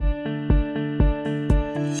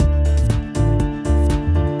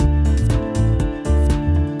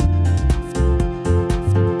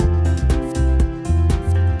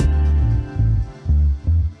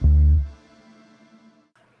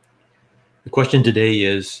question today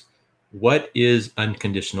is, what is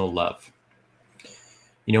unconditional love?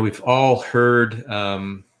 We've all heard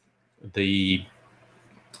if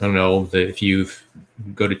you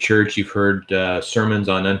go to church, you've heard sermons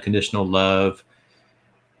on unconditional love.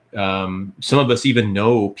 Some of us even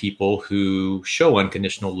know people who show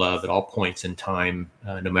unconditional love at all points in time,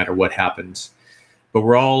 no matter what happens. But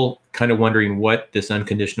we're all kind of wondering what this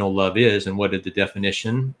unconditional love is and what is the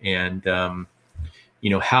definition, and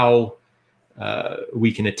how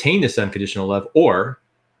we can attain this unconditional love, or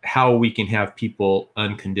how we can have people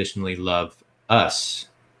unconditionally love us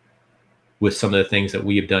with some of the things that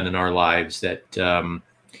we have done in our lives that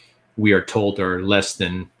we are told are less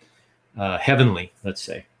than heavenly, let's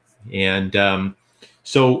say. And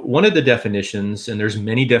so one of the definitions, and there's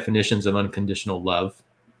many definitions of unconditional love,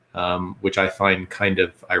 which I find kind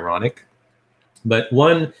of ironic, but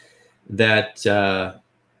one that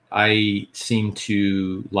I seem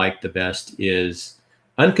to like the best is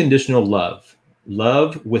unconditional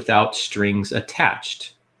love without strings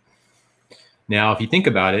attached. Now, if you think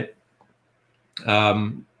about it,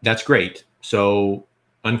 that's great. So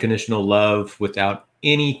unconditional love without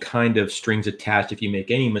any kind of strings attached. If you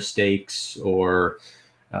make any mistakes or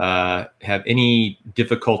have any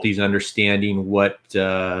difficulties understanding what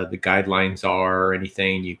the guidelines are or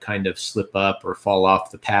anything, you kind of slip up or fall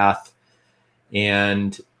off the path,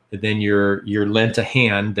 and then you're lent a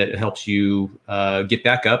hand that helps you get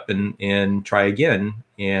back up and try again,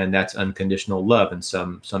 and that's unconditional love in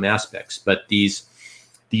some aspects. But these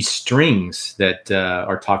strings that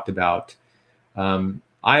are talked about,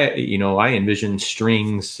 I envision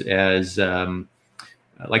strings as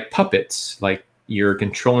like puppets, like you're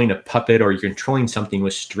controlling a puppet or you're controlling something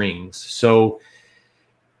with strings. So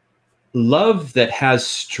love that has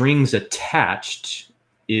strings attached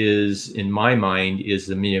is, in my mind, is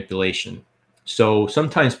the manipulation. So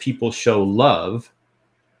sometimes people show love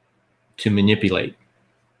to manipulate,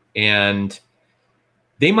 and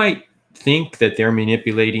they might think that they're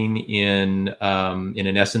manipulating in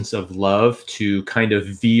an essence of love to kind of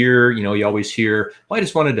veer. You always hear, well, I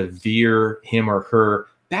just wanted to veer him or her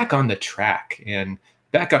back on the track, and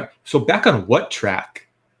back on what track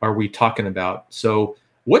are we talking about? So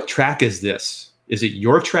what track is this? Is it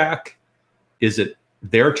your track? Is it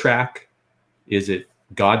their track? Is it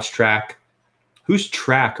God's track? Whose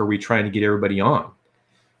track are we trying to get everybody on?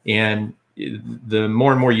 And the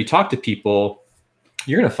more and more you talk to people,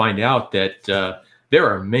 you're going to find out that there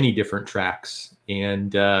are many different tracks,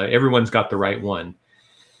 and everyone's got the right one.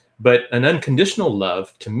 But an unconditional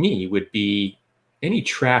love, to me, would be any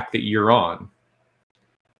track that you're on,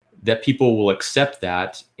 that people will accept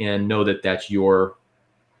that and know that that's your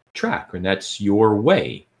track and that's your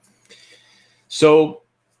way. So,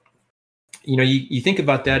 you think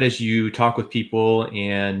about that as you talk with people,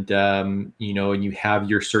 and, and you have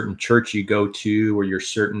your certain church you go to, or your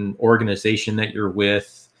certain organization that you're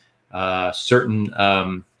with, certain,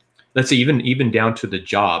 let's say even down to the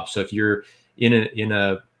job. So if you're in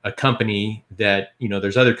a company that,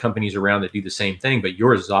 there's other companies around that do the same thing, but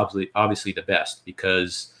yours is obviously the best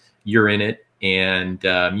because you're in it, and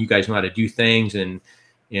you guys know how to do things, and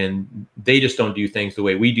they just don't do things the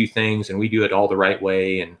way we do things, and we do it all the right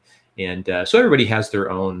way. And so everybody has their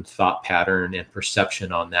own thought pattern and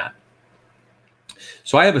perception on that.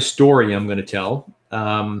 So I have a story I'm going to tell,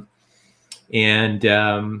 and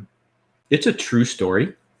it's a true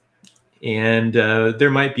story, and there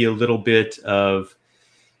might be a little bit of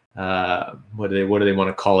what do they want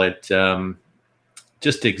to call it?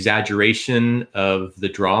 Just exaggeration of the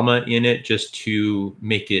drama in it, just to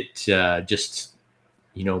make it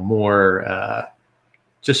more,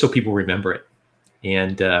 just so people remember it.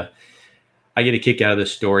 And I get a kick out of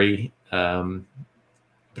this story, but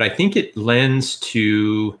I think it lends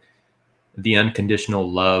to the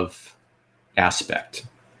unconditional love aspect.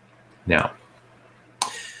 Now,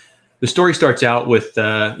 the story starts out with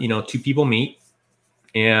two people meet,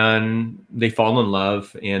 and they fall in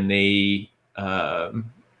love, and they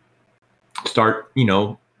start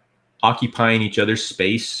occupying each other's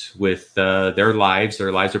space with their lives.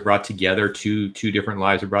 Their lives are brought together. Two different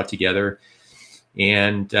lives are brought together.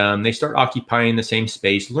 And they start occupying the same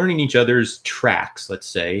space, learning each other's tracks, let's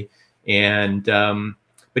say. And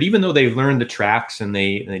but even though they've learned the tracks, and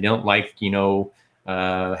they don't like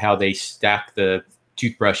how they stack the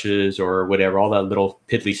toothbrushes or whatever, all that little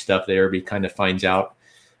piddly stuff that everybody kind of finds out,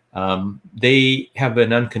 they have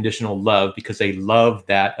an unconditional love because they love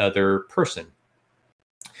that other person.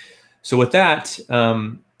 So with that,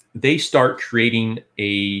 they start creating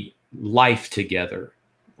a life together,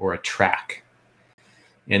 or a track.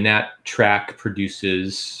 And that track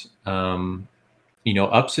produces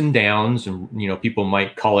ups and downs, and people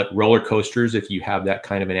might call it roller coasters if you have that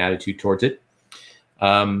kind of an attitude towards it.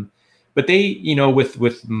 But they,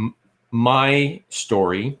 with my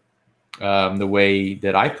story, the way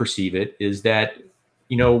that I perceive it is that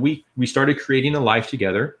we started creating a life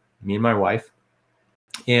together, me and my wife,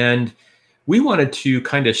 and we wanted to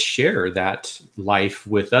kind of share that life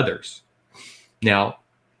with others. Now,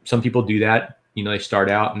 some people do that. They start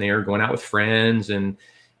out and they are going out with friends, and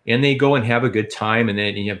they go and have a good time, and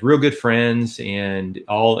then you have real good friends, and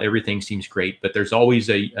everything seems great. But there's always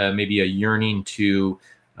maybe a yearning to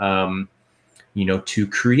to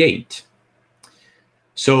create.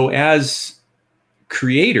 So as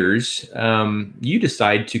creators, you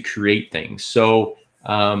decide to create things. So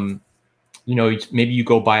maybe you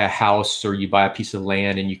go buy a house or you buy a piece of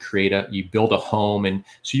land and you build a home, and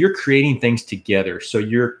so you're creating things together. So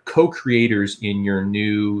you're co-creators in your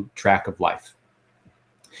new track of life.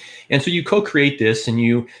 And so you co-create this, and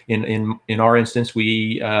in our instance,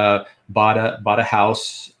 we bought a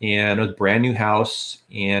house, and a brand new house,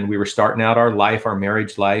 and we were starting out our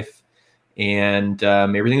marriage life, and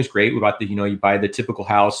everything was great. We bought you buy the typical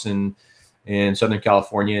house in Southern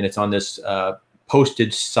California, and it's on this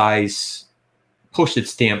postage stamp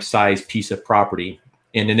size piece of property,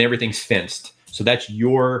 and then everything's fenced. So that's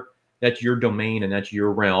your domain, and that's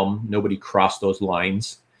your realm. Nobody crossed those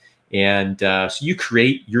lines. And so you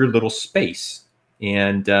create your little space,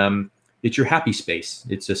 and it's your happy space.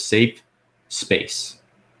 It's a safe space.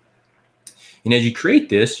 And as you create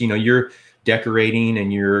this, you're decorating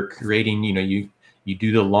and you're creating, you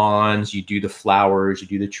do the lawns, you do the flowers, you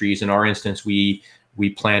do the trees. In our instance, we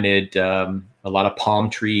planted a lot of palm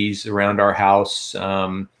trees around our house,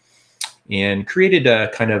 and created a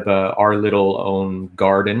kind of our little own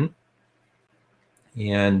garden.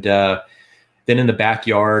 And then in the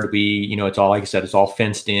backyard, it's all, like I said, it's all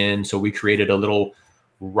fenced in. So we created a little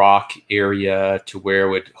rock area to where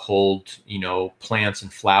it would hold, plants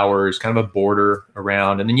and flowers, kind of a border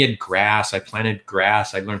around. And then you had grass. I planted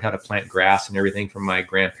grass. I learned how to plant grass and everything from my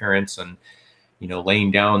grandparents, and,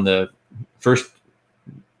 laying down first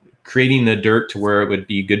creating the dirt to where it would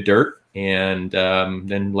be good dirt, and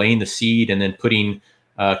then laying the seed, and then putting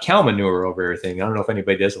cow manure over everything. I don't know if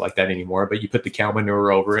anybody does it like that anymore, but you put the cow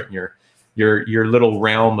manure over it, and your little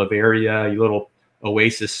realm of area, your little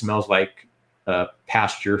oasis smells like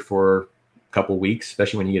pasture for a couple weeks,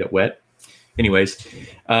 especially when you get it wet. Anyways,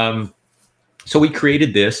 so we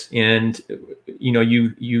created this, and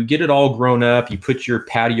you get it all grown up. You put your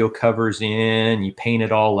patio covers in, you paint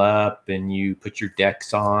it all up, and you put your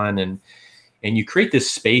decks on, and you create this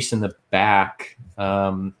space in the back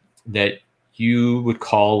that you would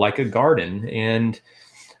call like a garden, and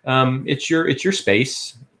it's your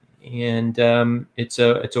space. And it's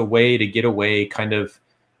a way to get away, kind of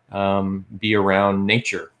be around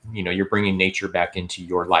nature. You're bringing nature back into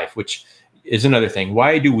your life, which is another thing.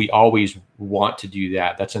 Why do we always want to do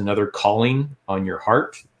that? That's another calling on your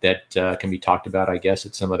heart that can be talked about, I guess,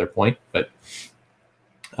 at some other point. But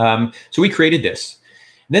so we created this.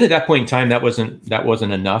 And then at that point in time, that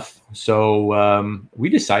wasn't enough. So we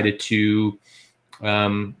decided to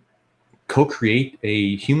co-create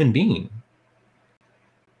a human being.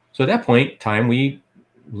 So at that point in time, we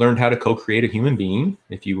learned how to co-create a human being,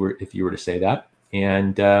 if you were to say that,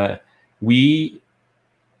 and we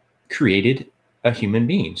created a human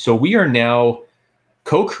being. So we are now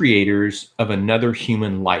co-creators of another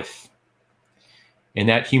human life, and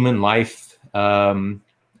that human life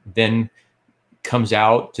then comes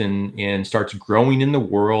out and starts growing in the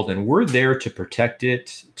world, and we're there to protect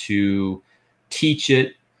it, to teach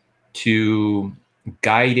it, to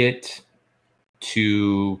guide it,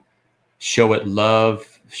 to show it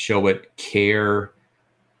love, show it care,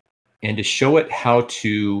 and to show it how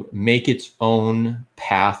to make its own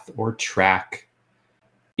path or track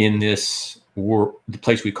in this the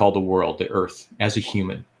place we call the world, the earth, as a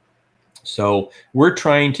human. So we're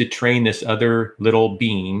trying to train this other little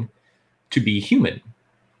being to be human.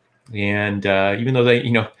 And even though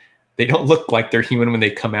they don't look like they're human when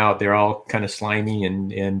they come out, they're all kind of slimy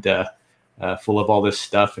and full of all this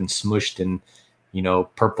stuff and smushed and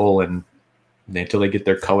purple, and until they get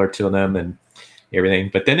their color to them and everything.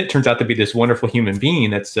 But then it turns out to be this wonderful human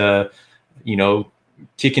being that's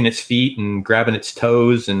kicking its feet and grabbing its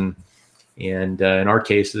toes, and in our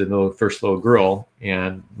case, the first little girl,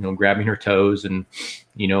 and grabbing her toes, and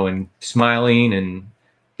and smiling, and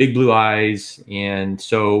big blue eyes. And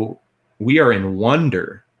so we are in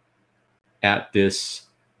wonder at this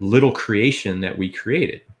little creation that we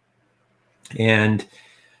created. And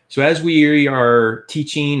so as we are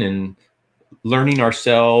teaching and learning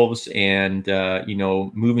ourselves and,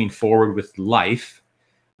 moving forward with life,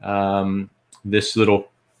 this little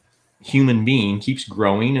human being keeps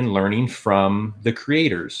growing and learning from the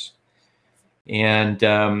creators. And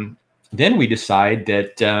then we decide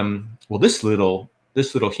that,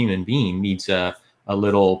 this little human being needs a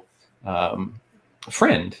little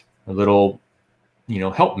friend, a little,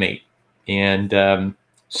 helpmate. And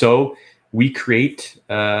so we create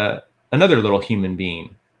another little human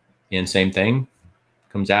being, and same thing,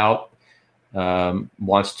 comes out,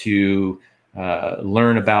 wants to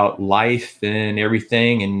learn about life and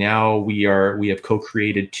everything. And now we have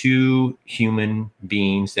co-created two human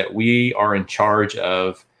beings that we are in charge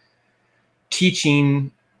of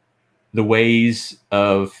teaching the ways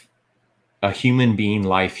of a human being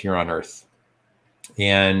life here on earth.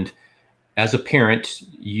 And as a parent,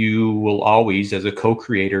 you will always, as a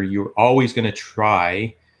co-creator, you're always going to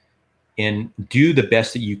try and do the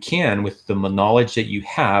best that you can with the knowledge that you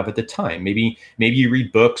have at the time. Maybe you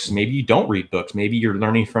read books, maybe you don't read books. Maybe you're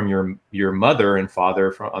learning from your mother and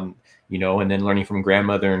father, and then learning from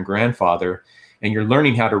grandmother and grandfather, and you're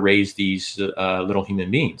learning how to raise these little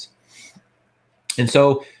human beings. And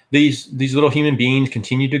so these little human beings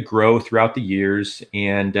continue to grow throughout the years,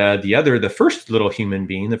 and the first little human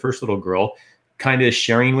being, the first little girl, kind of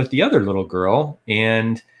sharing with the other little girl,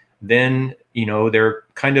 and then they're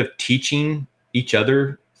kind of teaching each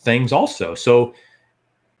other things also. So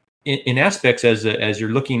in aspects, as you're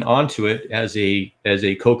looking onto it as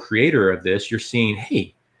a co-creator of this, you're seeing,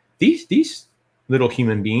 hey, these little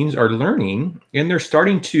human beings are learning, and they're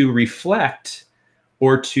starting to reflect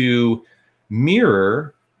or to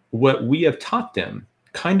mirror what we have taught them,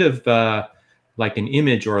 kind of like an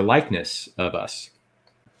image or a likeness of us.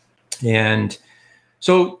 And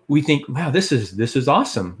so we think, wow, this is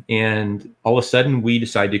awesome. And all of a sudden we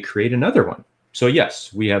decide to create another one. So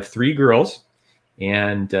yes, we have three girls,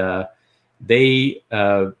 and they're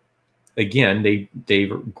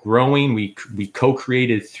growing. We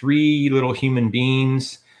co-created three little human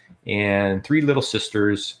beings and three little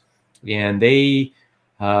sisters, and they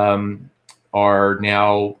are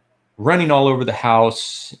now running all over the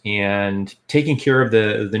house and taking care of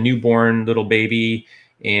the newborn little baby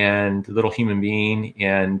and little human being,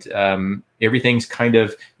 and everything's kind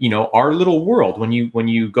of our little world. When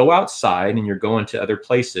you go outside and you're going to other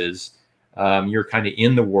places, you're kind of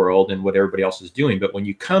in the world and what everybody else is doing. But when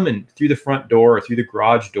you come in through the front door or through the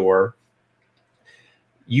garage door,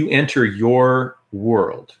 you enter your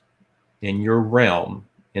world and your realm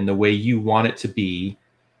in the way you want it to be,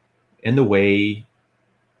 in the way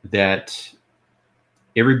that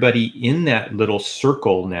everybody in that little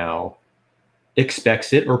circle now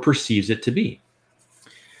expects it or perceives it to be.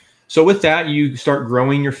 So with that, you start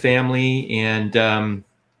growing your family, and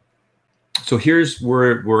so here's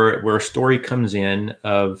where a story comes in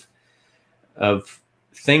of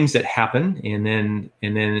things that happen, and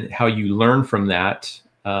then how you learn from that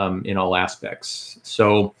in all aspects.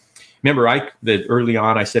 So remember, early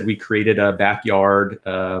on I said we created a backyard,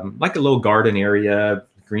 like a little garden area,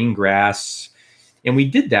 green grass, and we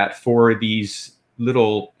did that for these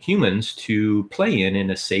little humans to play in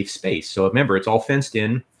a safe space. So remember, it's all fenced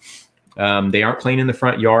in. They aren't playing in the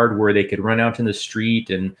front yard where they could run out in the street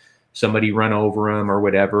and somebody run over them or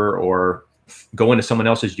whatever, or go into someone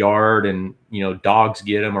else's yard and dogs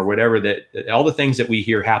get them or whatever. That all the things that we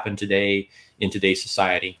hear happen today in today's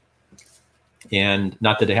society. And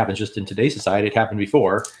not that it happens just in today's society, it happened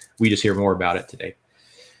before. We just hear more about it today.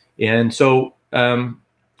 And so I don't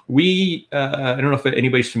know if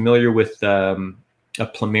anybody's familiar with a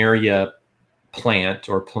plumeria plant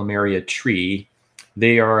or plumeria tree.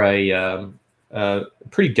 They are a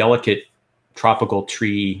pretty delicate tropical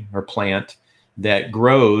tree or plant that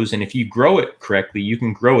grows, and if you grow it correctly, you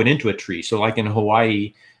can grow it into a tree. So like in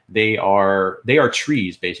Hawaii, they are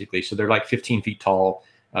trees basically. So they're like 15 feet tall,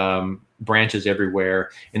 branches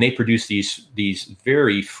everywhere, and they produce these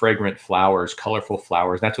very fragrant flowers, colorful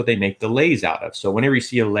flowers. That's what they make the leis out of. So whenever you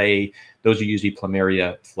see a lei, those are usually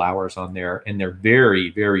plumeria flowers on there, and they're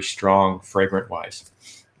very, very strong fragrant wise.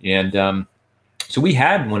 And so we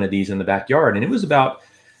had one of these in the backyard, and it was about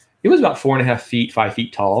 4.5 feet, 5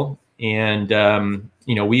 feet tall. And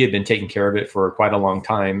we had been taking care of it for quite a long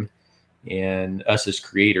time. And us as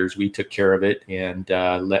creators, we took care of it and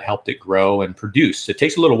helped it grow and produce. It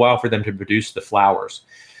takes a little while for them to produce the flowers.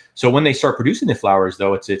 So when they start producing the flowers,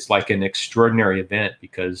 though, it's like an extraordinary event,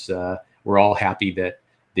 because we're all happy that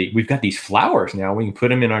we've got these flowers now. We can put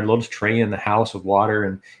them in our little tray in the house with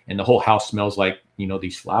water, and the whole house smells like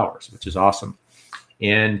these flowers, which is awesome.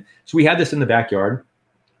 And so we had this in the backyard.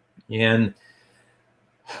 And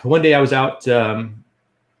one day I was out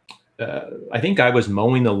I think I was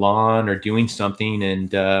mowing the lawn or doing something,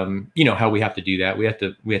 and you know how we have to do that. We have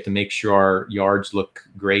to make sure our yards look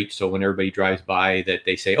great, so when everybody drives by, that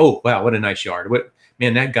they say, "Oh, wow, what a nice yard! What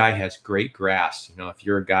man, that guy has great grass." You know, if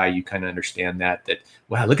you're a guy, you kind of understand that. That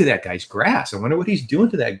wow, look at that guy's grass. I wonder what he's doing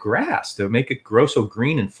to that grass to make it grow so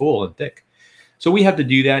green and full and thick. So we have to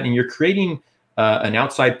do that, and you're creating an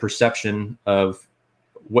outside perception of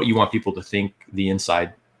what you want people to think the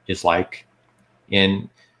inside is like, and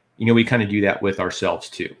you know, we kind of do that with ourselves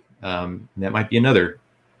too. That might be another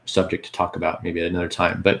subject to talk about maybe at another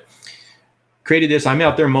time. But created this. I'm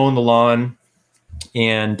out there mowing the lawn,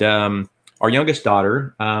 and our youngest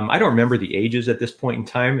daughter. I don't remember the ages at this point in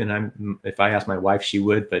time, and if I asked my wife, she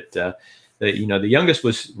would. But the youngest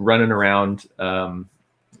was running around,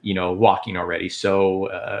 walking already.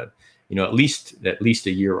 So at least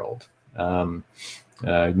a year old,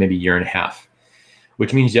 maybe a year and a half.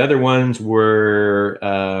 Which means the other ones were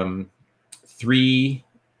 3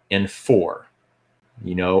 and 4,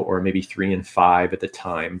 or maybe 3 and 5 at the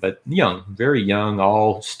time, but young, very young,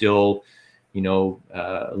 all still,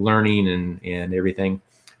 learning and everything.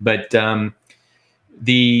 But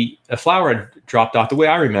the flower had dropped off the way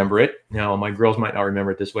I remember it. Now, my girls might not remember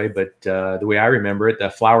it this way, but the way I remember it, the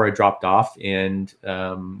flower had dropped off, and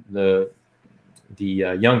the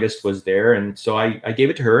youngest was there. And so I gave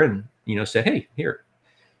it to her and, said, "Hey, here."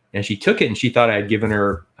 And she took it and she thought I had given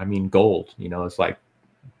her, gold. It's like,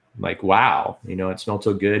 wow, it smelled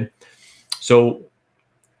so good. So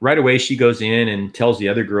right away she goes in and tells the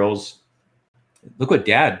other girls, "Look what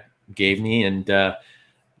Dad gave me." And,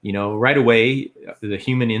 right away, the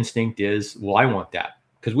human instinct is, well, I want that.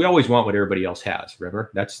 Because we always want what everybody else has.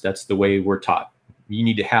 Remember, that's the way we're taught. You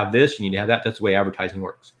need to have this, you need to have that. That's the way advertising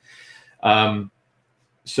works.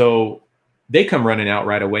 So they come running out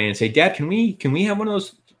right away and say, "Dad, can we have one of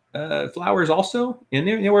those flowers also?" And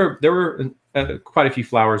there were quite a few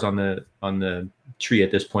flowers on the tree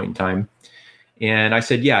at this point in time. And I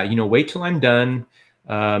said, "Yeah, wait till I'm done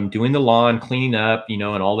doing the lawn, cleaning up, and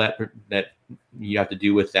all that you have to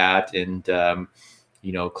do with that, and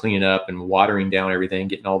cleaning up and watering down everything,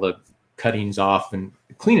 getting all the cuttings off and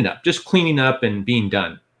cleaning up and being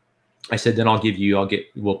done." I said, "Then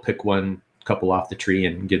we'll pick couple off the tree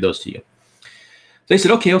and give those to you." They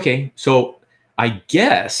said, okay. So I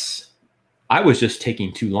guess I was just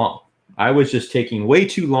taking too long. I was just taking way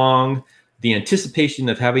too long. The anticipation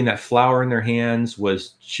of having that flower in their hands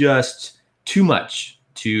was just too much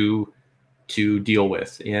to deal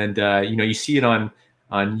with. And, you see it on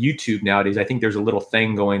YouTube nowadays. I think there's a little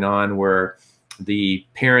thing going on where the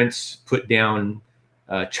parents put down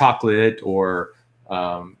chocolate or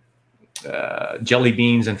jelly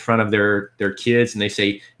beans in front of their kids, and they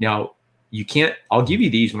say, "Now, you can't. I'll give you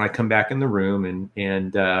these when I come back in the room,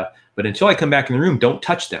 and but until I come back in the room, don't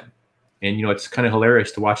touch them." And it's kind of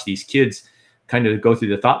hilarious to watch these kids kind of go through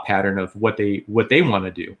the thought pattern of what they want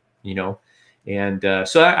to do, And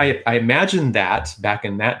so I imagine that back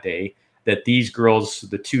in that day, that these girls,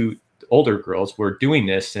 the two older girls, were doing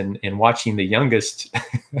this and watching the youngest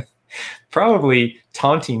probably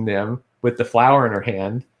taunting them with the flower in her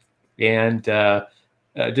hand. And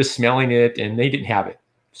just smelling it, and they didn't have it,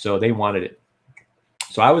 so they wanted it.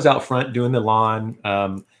 So I was out front doing the lawn.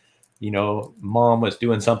 Mom was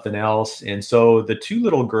doing something else, and so the two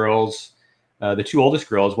little girls, the two oldest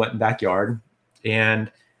girls, went in the backyard,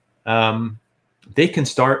 and they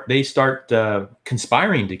start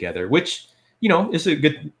conspiring together, which is a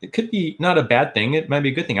good. It could be not a bad thing. It might be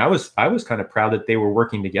a good thing. I was kind of proud that they were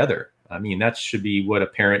working together. That should be what a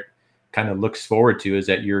parent kind of looks forward to, is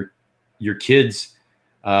that your kids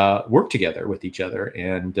work together with each other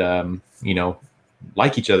and,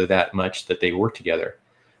 like each other that much that they work together.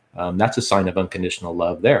 That's a sign of unconditional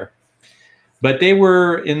love there. But they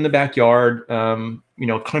were in the backyard, kind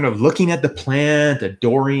of looking at the plant,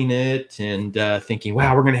 adoring it, and thinking,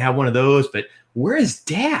 "Wow, we're going to have one of those." But where is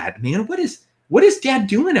Dad, man? What is Dad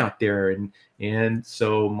doing out there? And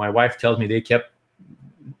so my wife tells me they kept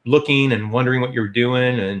looking and wondering what you're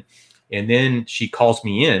doing. And then she calls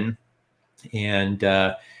me in, and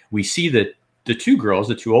we see that the two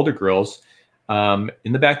older girls,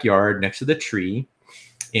 in the backyard next to the tree,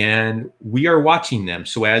 and we are watching them.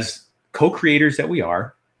 So as co-creators that we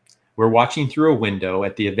are, we're watching through a window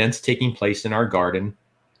at the events taking place in our garden.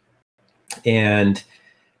 And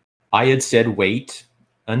I had said, "Wait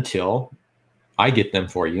until I get them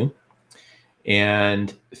for you."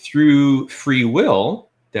 And through free will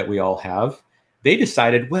that we all have, they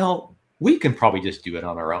decided, well, we can probably just do it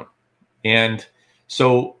on our own. And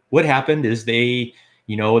so what happened is they,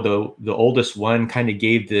 the oldest one kind of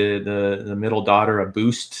gave the middle daughter a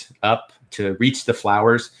boost up to reach the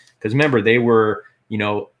flowers. because remember, they were,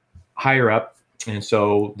 higher up. And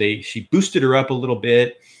so she boosted her up a little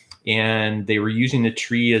bit, and they were using the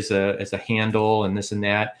tree as a handle and this and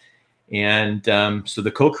that. And so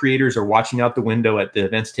the co-creators are watching out the window at the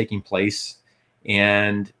events taking place.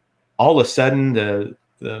 And all of a sudden, the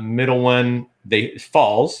middle one,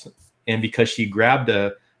 falls. And because she grabbed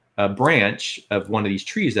a branch of one of these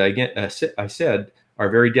trees that I said are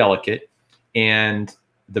very delicate, and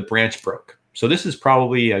the branch broke. So this is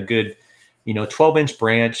probably a good, 12-inch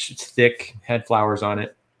branch. It's thick, had flowers on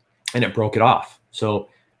it, and it broke it off. So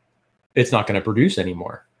it's not going to produce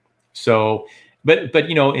anymore. So, but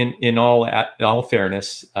in all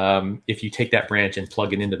fairness, if you take that branch and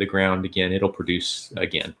plug it into the ground again, it'll produce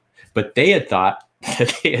again. But they had thought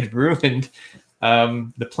that they had ruined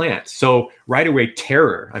the plant. So right away,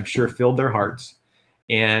 terror, I'm sure, filled their hearts.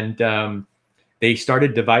 And they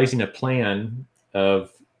started devising a plan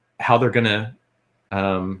of how they're going to,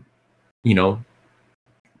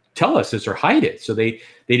 tell us this or hide it. So they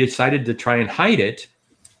decided to try and hide it.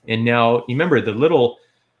 And now, you remember the little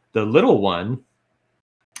one,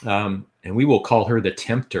 and we will call her the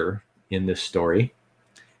tempter in this story,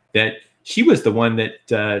 that she was the one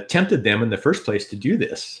that tempted them in the first place to do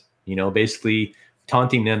this. Basically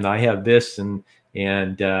taunting them that I have this and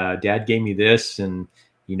Dad gave me this, and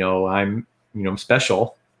I'm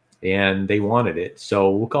special, and they wanted it.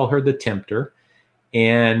 So we'll call her the tempter.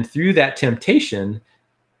 And through that temptation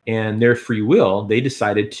and their free will, they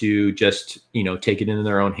decided to just take it into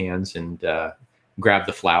their own hands and grab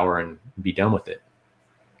the flower and be done with it.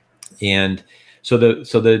 And so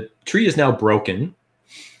the tree is now broken.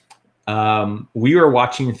 We were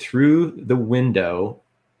watching through the window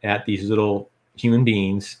at these little human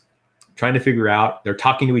beings, trying to figure out, they're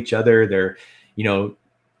talking to each other. They're,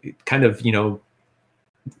 kind of,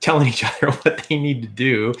 telling each other what they need to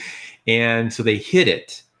do. And so they hid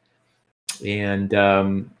it. And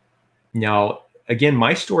now, again,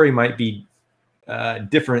 my story might be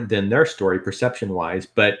different than their story perception wise,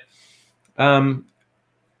 but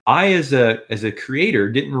I, as a creator,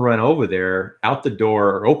 didn't run over there out the door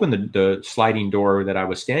or open the sliding door that I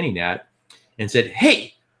was standing at and said,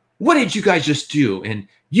 "Hey, what did you guys just do? And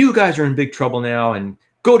you guys are in big trouble now, and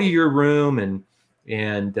go to your room and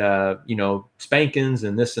spankings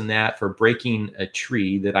and this and that for breaking a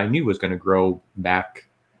tree that I knew was going to grow back,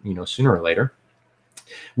 sooner or later."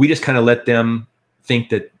 We just kind of let them think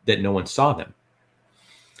that no one saw them.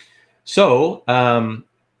 So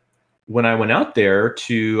when I went out there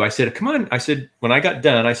I said, "Come on." I said, when I got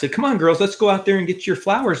done, I said, "Come on, girls, let's go out there and get your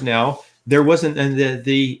flowers now." There wasn't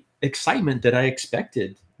the excitement that I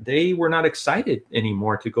expected. They were not excited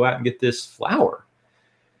anymore to go out and get this flower.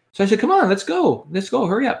 So I said, "Come on, let's go,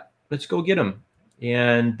 hurry up. Let's go get them."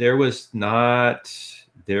 And there was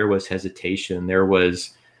hesitation. There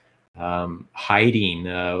was hiding.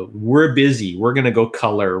 We're busy. We're going to go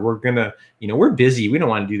color. We're going to, we're busy. We don't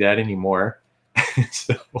want to do that anymore.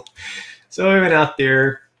 So I went out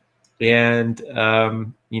there and,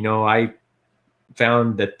 I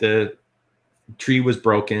found that the tree was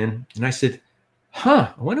broken, and I said,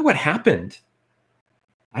 I wonder what happened.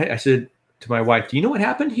 I said to my wife, "Do you know what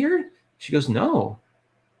happened here?" She goes, "No."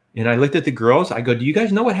 And I looked at the girls. I go, "Do you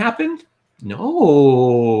guys know what happened?"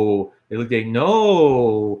 "No." They looked at,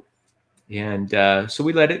 "No." And so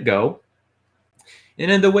we let it go. And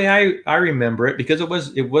then the way I remember it, because it was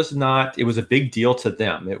a big deal to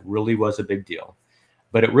them. It really was a big deal,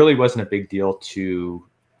 but it really wasn't a big deal to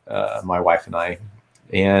my wife and I.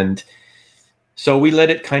 And so we let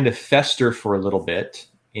it kind of fester for a little bit.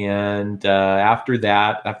 And after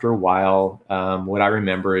a while, what I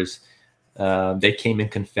remember is they came and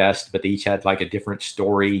confessed, but they each had like a different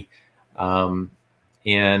story.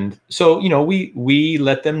 And so, we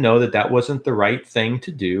let them know that wasn't the right thing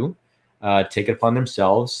to do, take it upon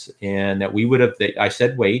themselves, and that we would have, I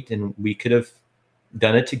said, wait, and we could have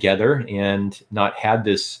done it together and not had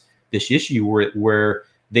this issue where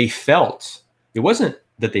they felt it wasn't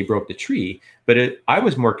that they broke the tree, but I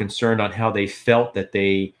was more concerned on how they felt that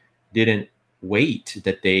they didn't wait,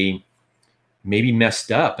 that they maybe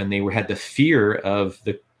messed up, and they had the fear of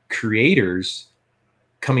the creators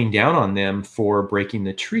coming down on them for breaking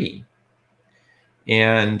the tree.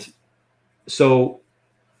 And so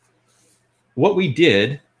what we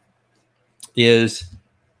did is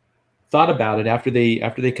thought about it after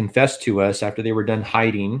they confessed to us, after they were done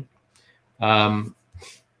hiding.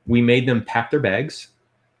 We made them pack their bags,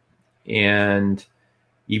 and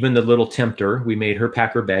even the little tempter, we made her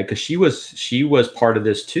pack her bag, because she was part of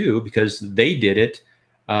this too, because they did it.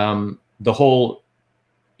 The whole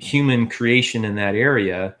human creation in that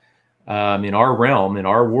area, in our realm, in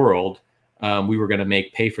our world, we were going to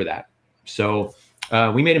make pay for that. So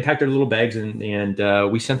we made them pack their little bags,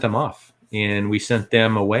 and we sent them off, and we sent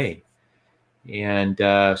them away. And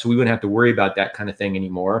so we wouldn't have to worry about that kind of thing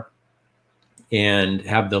anymore, and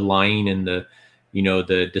have the lying and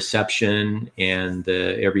the deception and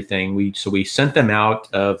the everything. So we sent them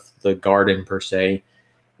out of the garden per se,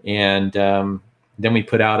 and then we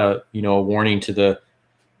put out a warning to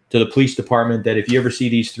the police department that if you ever see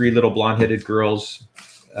these 3 little blonde-headed girls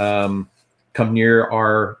come near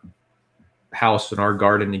our house and our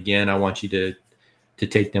garden again, I want you to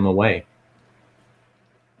take them away.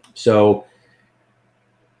 So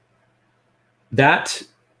that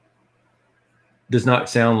does not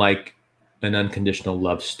sound like an unconditional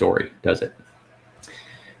love story, does it?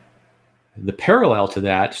 The parallel to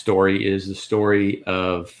that story is the story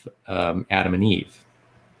of Adam and Eve.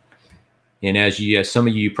 And as some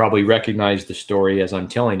of you probably recognize the story as I'm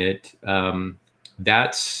telling it,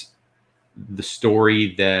 that's the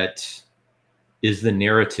story that is the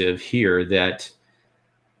narrative here, that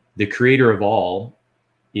the creator of all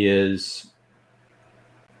is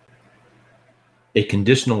a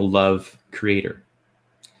conditional love creator.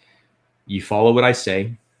 You follow what I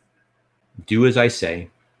say, do as I say,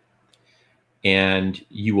 and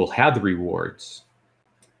you will have the rewards.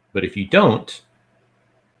 But if you don't,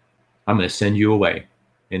 I'm going to send you away.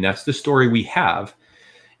 And that's the story we have.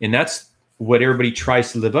 And that's what everybody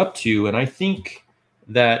tries to live up to. And I think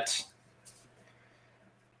that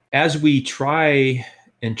as we try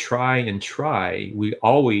and try and try, we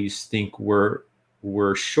always think we're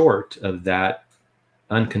short of that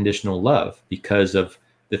unconditional love because of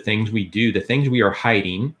the things we do, the things we are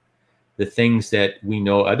hiding, the things that we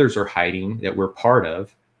know others are hiding that we're part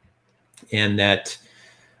of, and that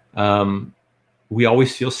we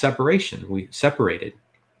always feel separated.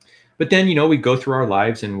 But then, we go through our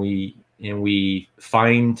lives and we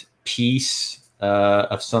find peace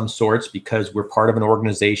of some sorts because we're part of an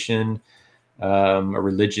organization, a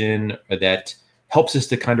religion that helps us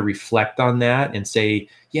to kind of reflect on that and say,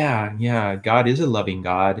 yeah, God is a loving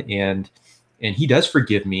God, and he does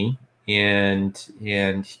forgive me. And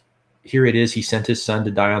here it is. He sent his son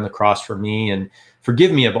to die on the cross for me and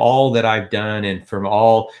forgive me of all that I've done. And from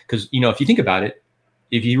all, because, if you think about it,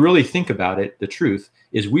 if you really think about it, the truth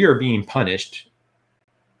is we are being punished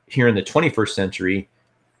here in the 21st century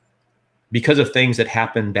because of things that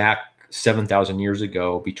happened back 7,000 years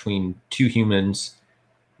ago between 2 humans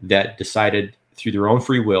that decided through their own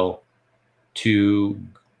free will to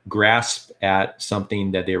grasp at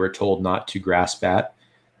something that they were told not to grasp at.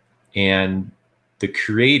 And the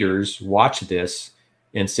creators watched this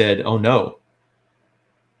and said, oh no,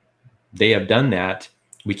 they have done that.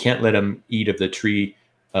 We can't let them eat of the tree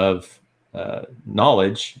of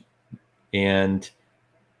knowledge, and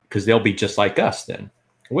because they'll be just like us then.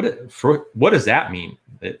 What does that mean?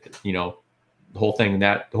 The whole thing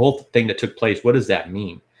that took place, what does that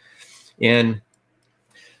mean? And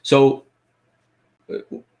so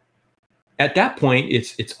at that point,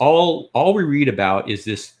 it's all we read about is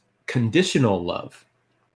this conditional love.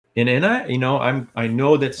 And I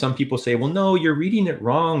know that some people say, well, no, you're reading it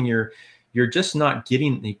wrong. You're just not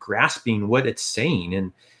grasping what it's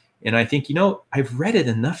saying. And I think, I've read it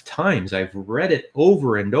enough times. I've read it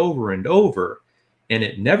over and over and over, and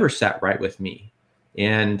it never sat right with me.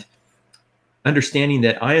 And understanding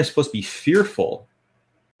that I am supposed to be fearful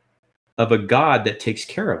of a God that takes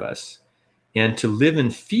care of us, and to live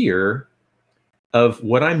in fear of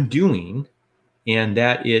what I'm doing, and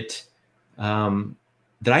that that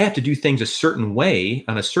I have to do things a certain way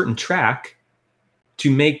on a certain track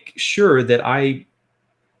to make sure that I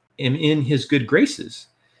am in his good graces.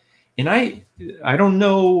 And I don't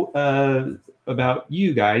know about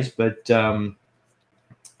you guys, but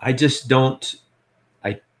I just don't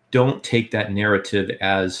take that narrative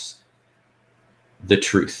as the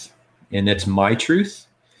truth, and it's my truth.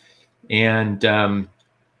 And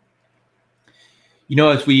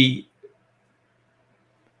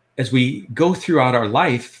as we go throughout our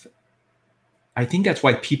life, I think that's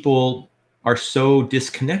why people are so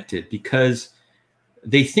disconnected, because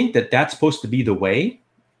they think that that's supposed to be the way,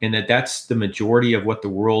 and that that's the majority of what the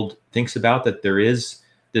world thinks about, that there is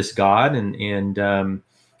this God, and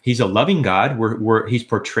he's a loving God. He's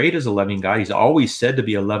portrayed as a loving God. He's always said to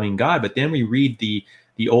be a loving God. But then we read the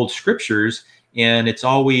old scriptures, and it's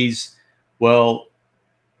always, well,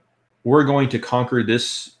 we're going to conquer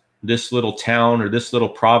this little town or this little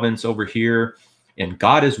province over here, and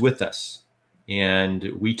God is with us.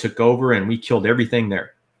 And we took over and we killed everything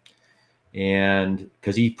there. And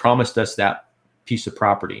because he promised us that piece of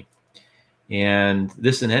property. And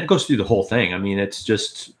this, and it goes through the whole thing. I mean, it's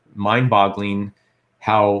just mind-boggling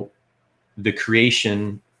how the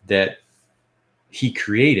creation that he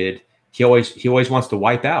created, he always wants to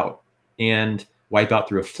wipe out, and wipe out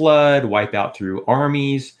through a flood, wipe out through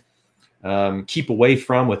armies, keep away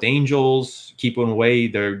from with angels, keep away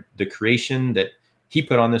the creation that he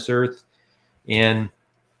put on this earth. And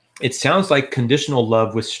it sounds like conditional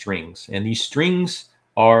love with strings. And these strings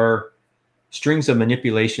are strings of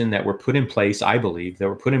manipulation that were put in place, I believe, that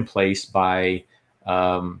were put in place by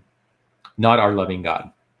not our loving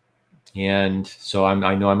God. And so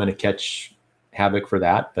I know I'm going to catch havoc for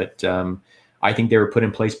that, but I think they were put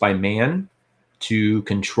in place by man to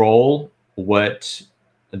control what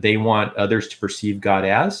they want others to perceive God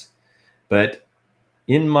as. But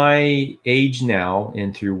in my age now,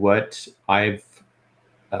 and through what I've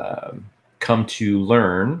come to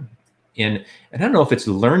learn, and I don't know if it's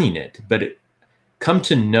learning it, but come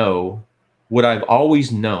to know what I've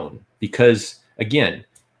always known, because again,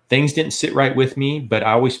 things didn't sit right with me, but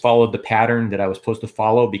I always followed the pattern that I was supposed to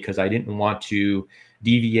follow because I didn't want to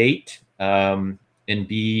deviate and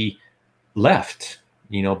be left.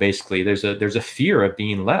 Basically, there's a fear of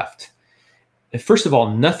being left. First of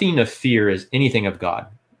all, nothing of fear is anything of God.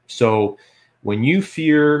 So when you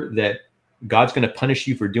fear that God's going to punish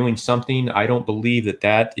you for doing something, I don't believe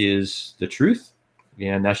that is the truth.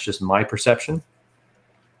 And that's just my perception.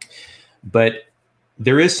 But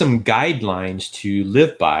there is some guidelines to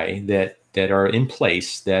live by that are in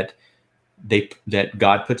place that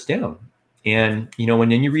God puts down. And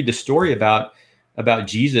when you read the story about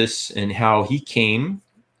Jesus and how he came,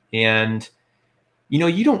 and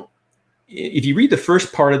you don't, if you read the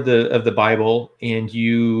first part of the Bible and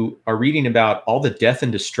you are reading about all the death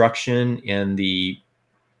and destruction and the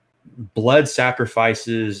blood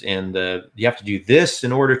sacrifices and you have to do this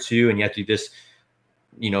in order to, and you have to do this,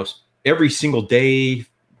 every single day,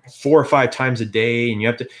 4 or 5 times a day, and you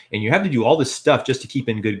have to do all this stuff just to keep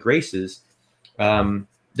in good graces,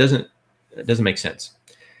 doesn't make sense.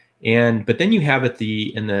 But then you have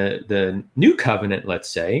in the new covenant, let's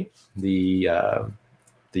say,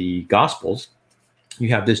 the Gospels, you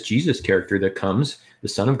have this Jesus character that comes, the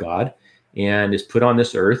Son of God, and is put on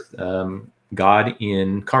this earth, God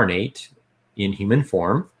incarnate in human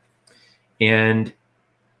form. And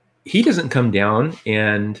he doesn't come down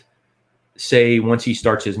and say, once he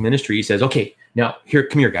starts his ministry, he says, okay, now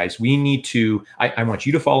come here, guys. We need to, I want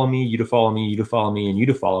you to follow me, you to follow me, you to follow me, and you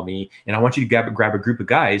to follow me. And I want you to grab a group of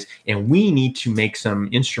guys, and we need to make some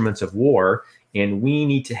instruments of war, and we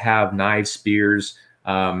need to have knives, spears,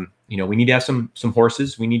 we need to have some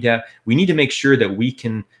horses. We need to make sure that we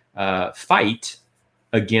can fight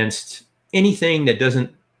against anything that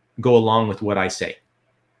doesn't go along with what I say.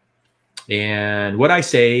 And what I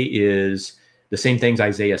say is the same things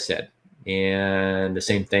Isaiah said, and the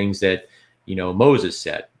same things that Moses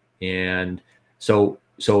said. And so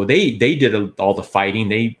they did all the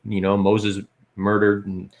fighting. Moses murdered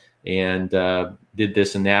and did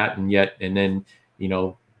this and that, and then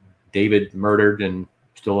David murdered and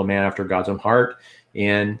still a man after God's own heart.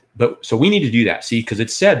 So we need to do that, see, because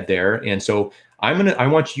it's said there. And so I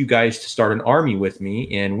want you guys to start an army with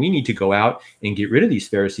me, and we need to go out and get rid of these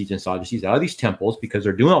Pharisees and Sadducees out of these temples, because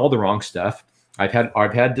they're doing all the wrong stuff.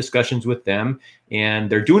 I've had discussions with them, and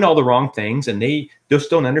they're doing all the wrong things, and they just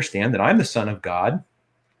don't understand that I'm the Son of God,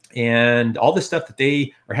 and all the stuff that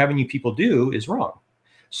they are having you people do is wrong.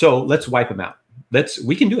 So let's wipe them out.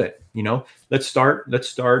 We can do it. Let's start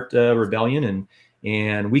rebellion,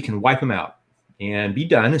 and we can wipe them out and be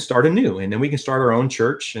done and start anew, and then we can start our own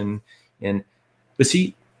church. But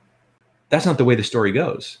see, that's not the way the story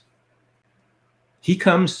goes. He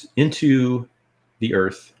comes into the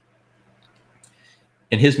earth,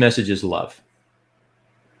 and his message is love.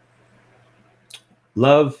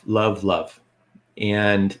 Love, love, love.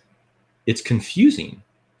 And it's confusing.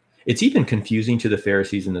 It's even confusing to the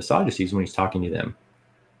Pharisees and the Sadducees when he's talking to them.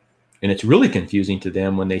 And it's really confusing to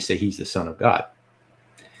them when they say he's the Son of God.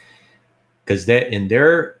 Because in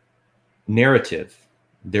their narrative,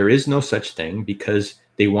 there is no such thing, because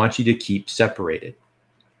they want you to keep separated.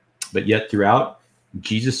 But yet throughout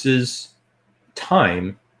Jesus's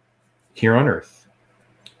time here on earth,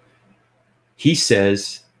 he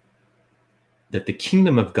says that the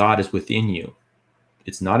kingdom of God is within you.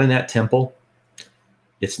 It's not in that temple.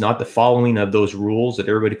 It's not the following of those rules that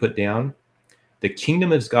everybody put down. The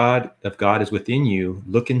kingdom of God is within you.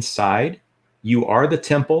 Look inside. You are the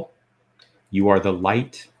temple. You are the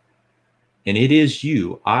light. And it is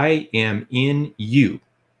you. I am in you.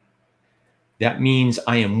 That means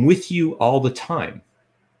I am with you all the time.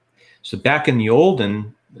 So back in the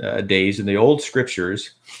olden days, in the old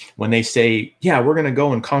scriptures, when they say, yeah, we're going to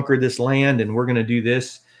go and conquer this land, and we're going to do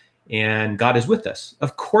this, and God is with us.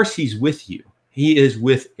 Of course he's with you. He is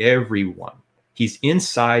with everyone. He's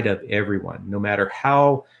inside of everyone. No matter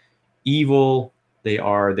how evil they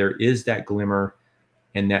are, there is that glimmer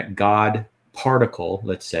and that God particle,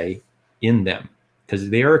 let's say, in them, because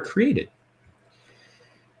they are created.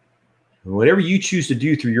 Whatever you choose to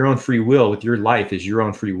do through your own free will with your life is your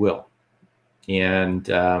own free will. And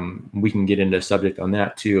we can get into a subject on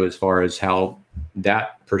that too, as far as how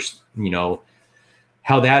that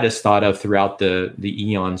how that is thought of throughout the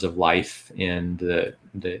eons of life and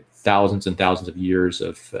the thousands and thousands of years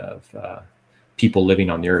of people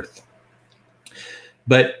living on the earth.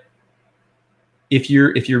 But if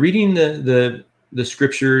you're reading the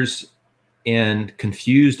scriptures and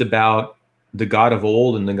confused about the God of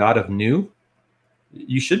old and the God of new,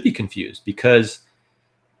 you should be confused, because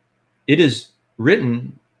it is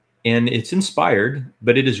written and it's inspired,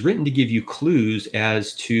 but it is written to give you clues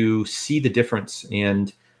as to see the difference.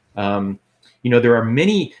 And there are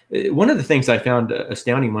many. One of the things I found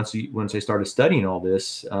astounding once I started studying all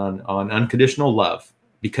this on unconditional love,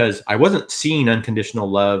 because I wasn't seeing unconditional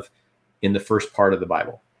love in the first part of the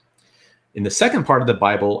Bible. In the second part of the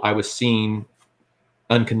Bible, I was seeing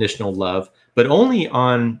unconditional love, but only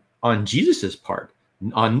on Jesus's part,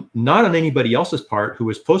 not on anybody else's part, who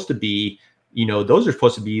was supposed to be, those are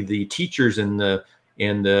supposed to be the teachers and the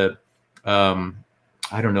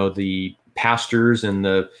the pastors and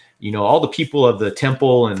all the people of the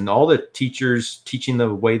temple and all the teachers teaching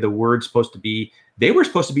the way the word's supposed to be. They were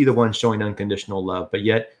supposed to be the ones showing unconditional love, but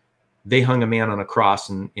yet they hung a man on a cross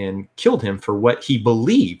and killed him for what he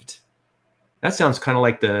believed. That sounds kind of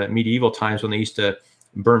like the medieval times when they used to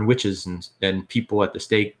burn witches and people at the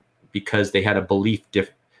stake because they had a belief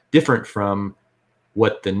different from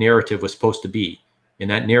what the narrative was supposed to be. And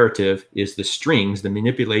that narrative is the strings, the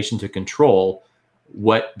manipulation to control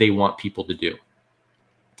what they want people to do.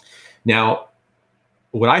 Now,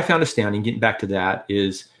 what I found astounding, getting back to that,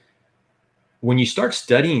 is when you start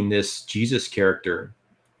studying this Jesus character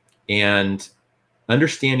and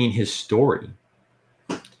understanding his story,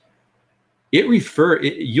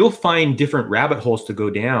 you'll find different rabbit holes to go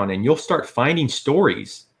down, and you'll start finding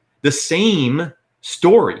stories, the same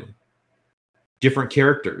story, different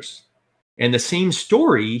characters, and the same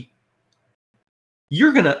story.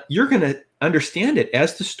 You're gonna understand it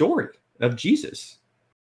as the story of Jesus,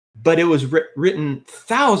 but it was written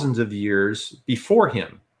thousands of years before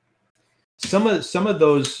him. Some of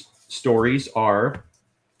those stories are,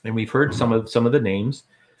 and we've heard some of the names.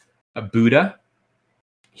 Buddha,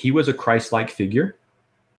 he was a Christ-like figure.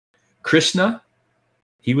 Krishna,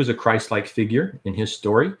 he was a Christ-like figure in his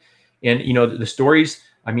story. And the stories,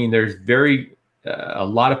 I mean, there's a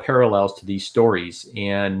lot of parallels to these stories.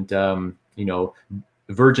 And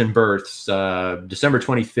virgin births, December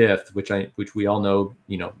 25th, which we all know,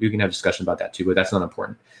 we can have a discussion about that too, but that's not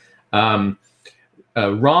important.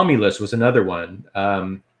 Romulus was another one.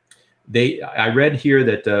 I read here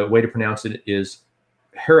that the way to pronounce it is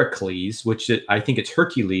Heracles, I think it's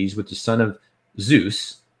Hercules, which is son of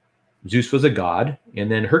Zeus. Zeus was a god,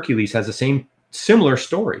 and then Hercules has the similar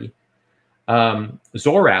story.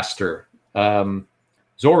 Zoroaster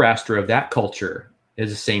of that culture is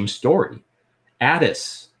the same story.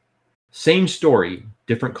 Attis, same story,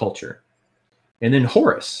 different culture. And then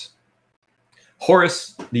Horus,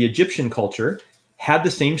 the Egyptian culture, had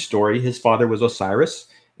the same story. His father was Osiris,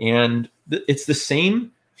 and it's the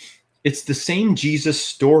same Jesus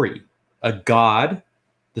story. A god,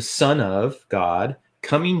 the son of God,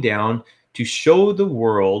 coming down to show the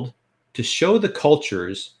world, to show the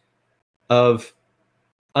cultures of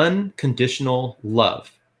unconditional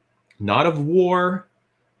love, not of war,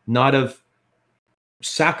 not of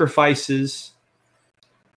sacrifices,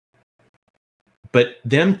 but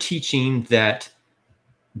them teaching that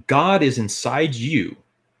God is inside you,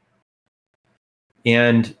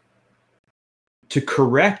 and to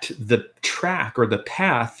correct the track or the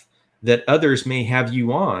path that others may have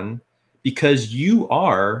you on, because you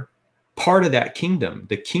are part of that kingdom.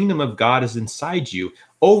 The kingdom of God is inside you.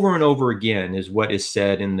 Over and over again is what is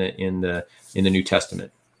said in the New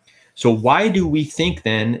Testament. So why do we think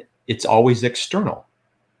then it's always external?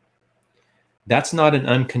 That's not an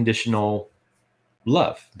unconditional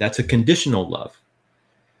love. That's a conditional love.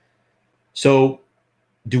 So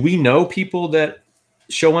do we know people that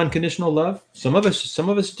show unconditional love? Some of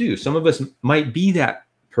us do. Some of us might be that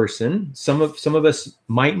person. Some of us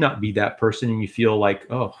might not be that person, and you feel like,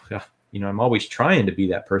 oh, I'm always trying to be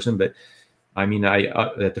that person. But I mean,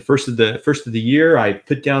 at the first of the year, I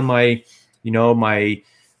put down my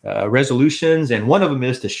resolutions, and one of them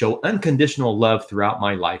is to show unconditional love throughout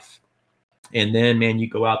my life. And then, man, you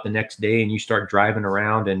go out the next day and you start driving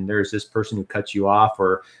around and there's this person who cuts you off,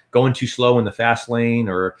 or going too slow in the fast lane,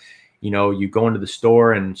 or, you go into the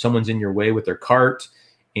store and someone's in your way with their cart,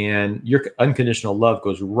 and your unconditional love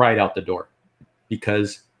goes right out the door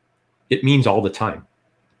because it means all the time.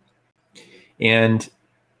 And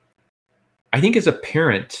I think as a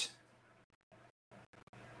parent,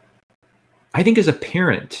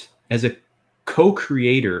 as a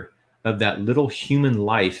co-creator of that little human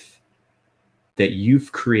life that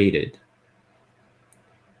you've created,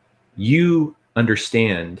 you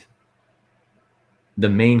understand the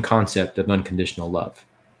main concept of unconditional love.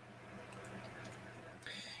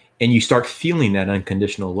 And you start feeling that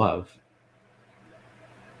unconditional love.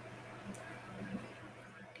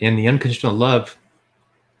 And the unconditional love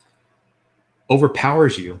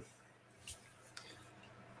overpowers you.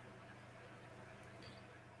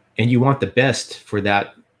 And you want the best for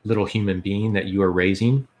that little human being that you are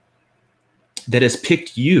raising, that has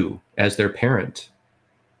picked you as their parent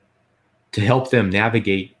to help them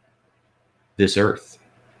navigate this earth.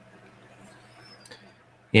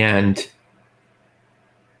 And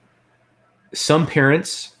some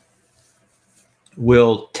parents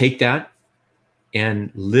will take that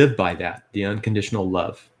and live by that, the unconditional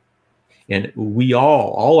love. And we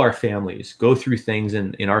all our families go through things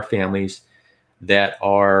in our families that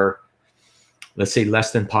are, let's say,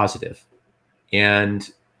 less than positive. And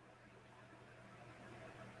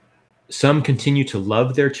some continue to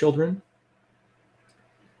love their children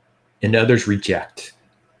and others reject.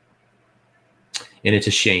 And it's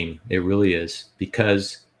a shame. It really is,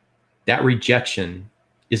 because that rejection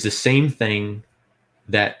is the same thing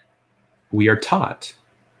that we are taught.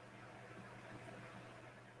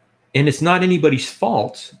 And it's not anybody's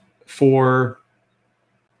fault for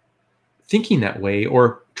thinking that way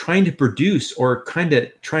or trying to produce or kind of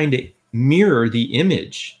trying to mirror the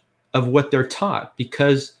image of what they're taught,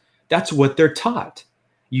 because that's what they're taught.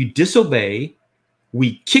 You disobey,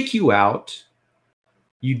 we kick you out.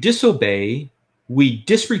 You disobey, we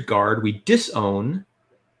disregard, we disown.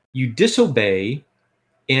 You disobey,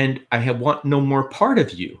 and I want no more part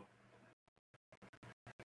of you.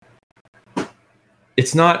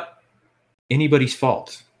 It's not anybody's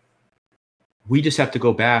fault. We just have to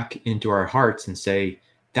go back into our hearts and say,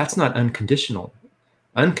 that's not unconditional.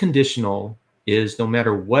 Unconditional is no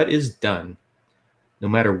matter what is done, no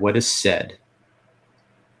matter what is said,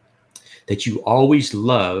 that you always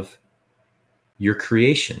love your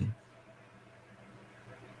creation.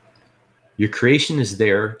 Your creation is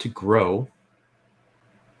there to grow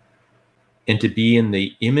and to be in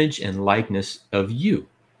the image and likeness of you.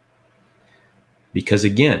 Because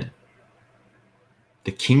again,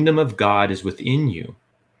 the kingdom of God is within you.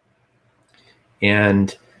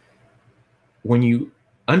 And when you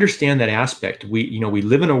understand that aspect, we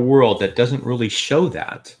live in a world that doesn't really show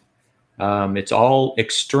that. It's all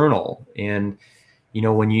external. And,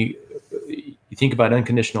 when you think about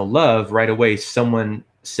unconditional love, right away, someone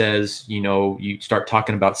says, you start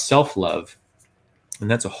talking about self-love. And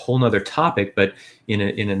that's a whole nother topic. But in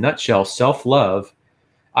a nutshell, self-love,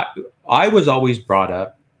 I was always brought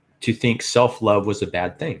up to think self-love was a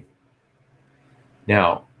bad thing.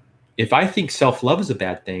 Now, if I think self-love is a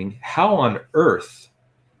bad thing, how on earth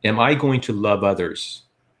am I going to love others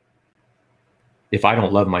if I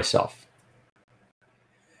don't love myself?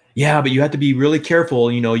 Yeah, but you have to be really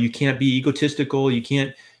careful. You can't be egotistical. You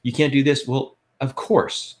can't do this. Well, of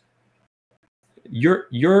course,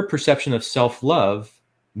 your perception of self-love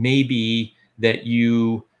may be that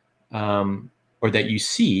you or that you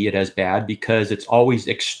see it as bad because it's always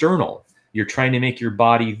external. You're trying to make your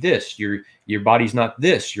body this. Your body's not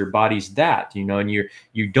this. Your body's that. And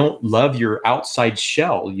you don't love your outside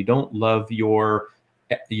shell. You don't love your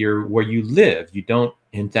where you live. You don't,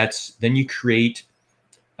 and then you create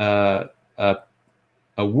a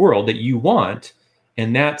world that you want,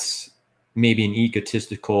 and that's maybe an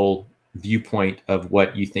egotistical viewpoint of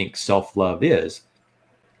what you think self-love is.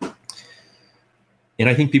 And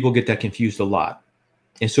I think people get that confused a lot.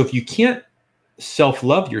 And so if you can't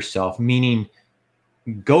self-love yourself, meaning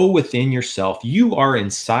go within yourself, you are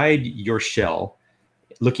inside your shell,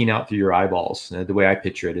 looking out through your eyeballs. The way I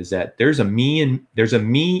picture it is that there's a me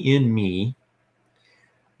in me.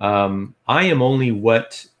 I am only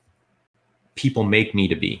what people make me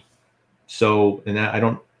to be. So, and I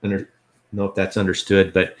don't know if that's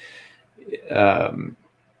understood, but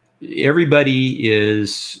everybody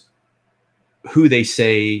is who they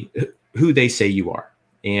say you are.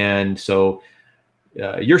 And so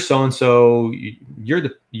you're so-and-so, you're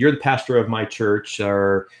the pastor of my church,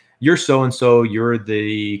 or you're so-and-so, you're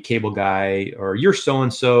the cable guy, or you're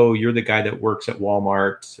so-and-so, you're the guy that works at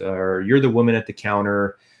Walmart, or you're the woman at the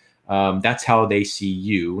counter. That's how they see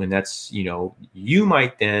you. And that's, you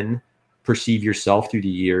might then perceive yourself through the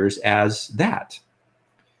years as that.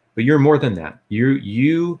 But you're more than that.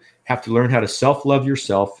 You have to learn how to self-love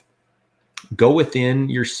yourself, go within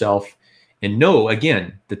yourself, and know,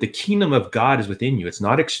 again, that the kingdom of God is within you. It's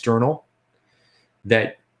not external,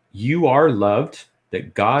 that you are loved,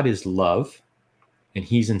 that God is love, and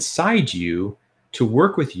he's inside you to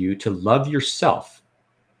work with you to love yourself.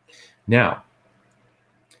 Now,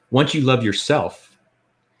 once you love yourself,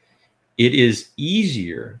 it is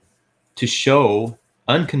easier to show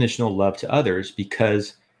unconditional love to others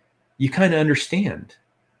because you kind of understand,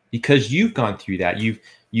 because you've gone through that. You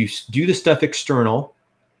do the stuff external,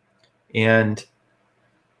 and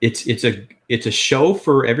it's a show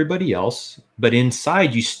for everybody else, but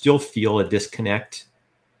inside you still feel a disconnect.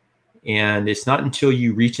 And it's not until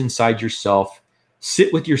you reach inside yourself,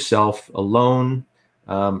 sit with yourself alone.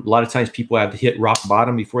 A lot of times people have to hit rock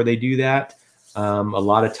bottom before they do that. A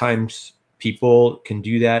lot of times people can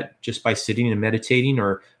do that just by sitting and meditating,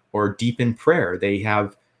 or deep in prayer. They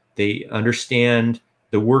understand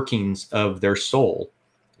the workings of their soul.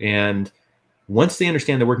 And once they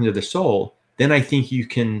understand the workings of the soul, then I think you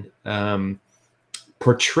can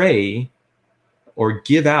portray or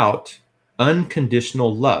give out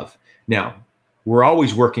unconditional love. Now, we're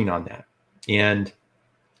always working on that. And,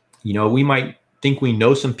 we might think we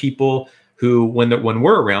know some people who, when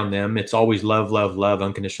we're around them, it's always love, love, love,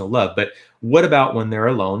 unconditional love. But what about when they're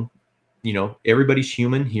alone? Everybody's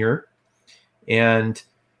human here. And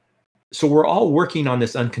so we're all working on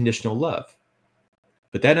this unconditional love.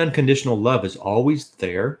 But that unconditional love is always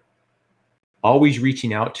there, always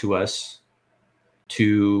reaching out to us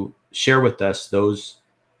to share with us those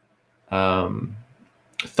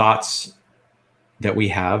thoughts that we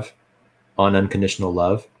have on unconditional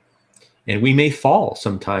love. And we may fall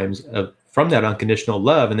sometimes from that unconditional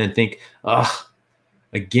love and then think,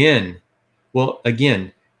 again. Well,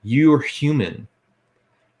 again, you are human.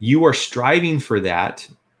 You are striving for that.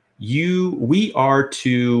 We are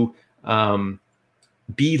to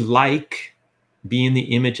be in the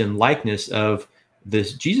image and likeness of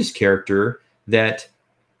this Jesus character that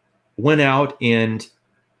went out and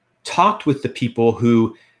talked with the people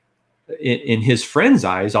who, in his friends'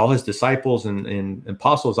 eyes, all his disciples and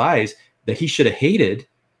apostles' eyes, that he should have hated.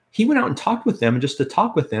 He went out and talked with them, just to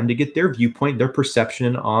talk with them, to get their viewpoint, their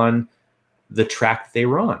perception on the track they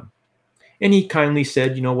were on. And he kindly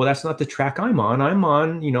said, well, that's not the track I'm on.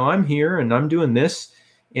 I'm here and I'm doing this.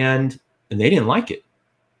 And they didn't like it.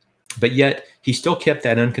 But yet he still kept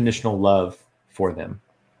that unconditional love for them.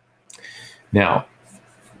 Now,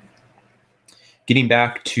 getting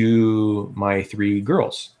back to my 3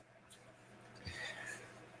 girls.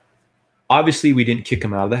 Obviously, we didn't kick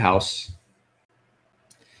them out of the house.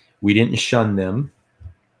 We didn't shun them.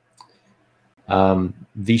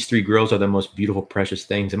 These 3 girls are the most beautiful, precious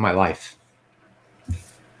things in my life.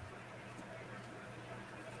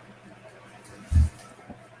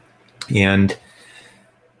 And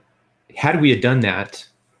had we had done that,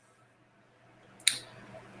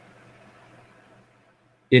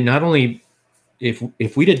 it not only,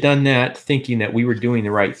 if we'd have done that thinking that we were doing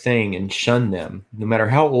the right thing and shunned them, no matter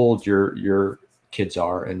how old your kids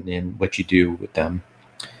are and what you do with them,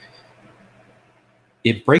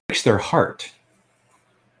 it breaks their heart.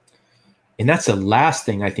 And that's the last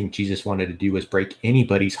thing I think Jesus wanted to do, was break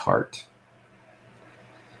anybody's heart.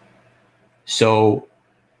 So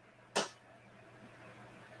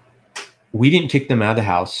we didn't kick them out of the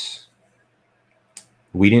house.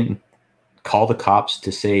 We didn't call the cops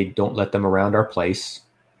to say, don't let them around our place.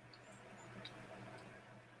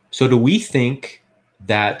 So do we think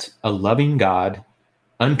that a loving God,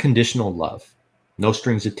 unconditional love, no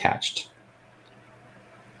strings attached,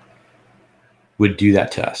 would do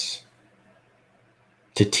that to us,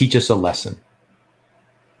 to teach us a lesson?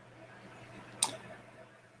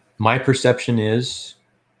 My perception is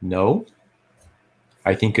no.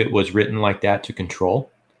 I think it was written like that to control.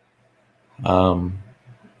 And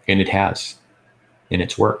it has, and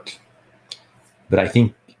it's worked. But I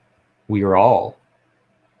think we are all,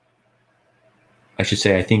 I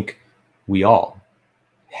think we all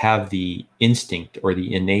have the instinct or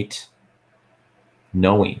the innate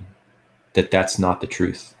knowing that that's not the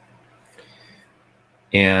truth.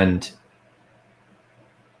 And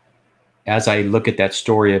as I look at that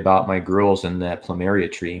story about my girls and that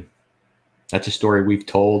plumeria tree, that's a story we've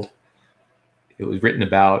told. It was written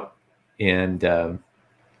about, and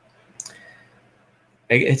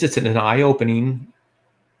it's an eye-opening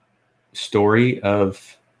story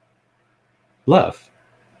of love.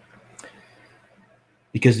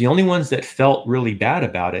 Because the only ones that felt really bad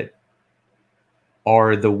about it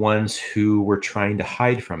are the ones who were trying to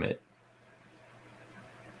hide from it.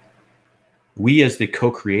 We, as the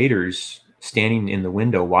co-creators standing in the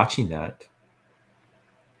window watching that,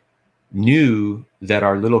 knew that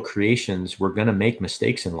our little creations were going to make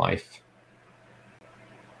mistakes in life,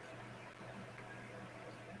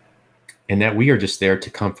 and that we are just there to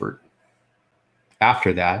comfort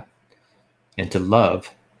after that and to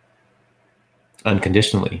love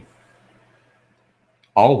unconditionally,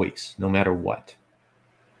 always, no matter what.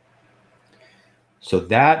 So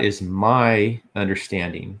that is my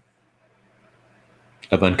understanding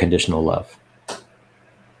of unconditional love.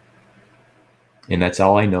 And that's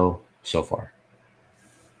all I know so far.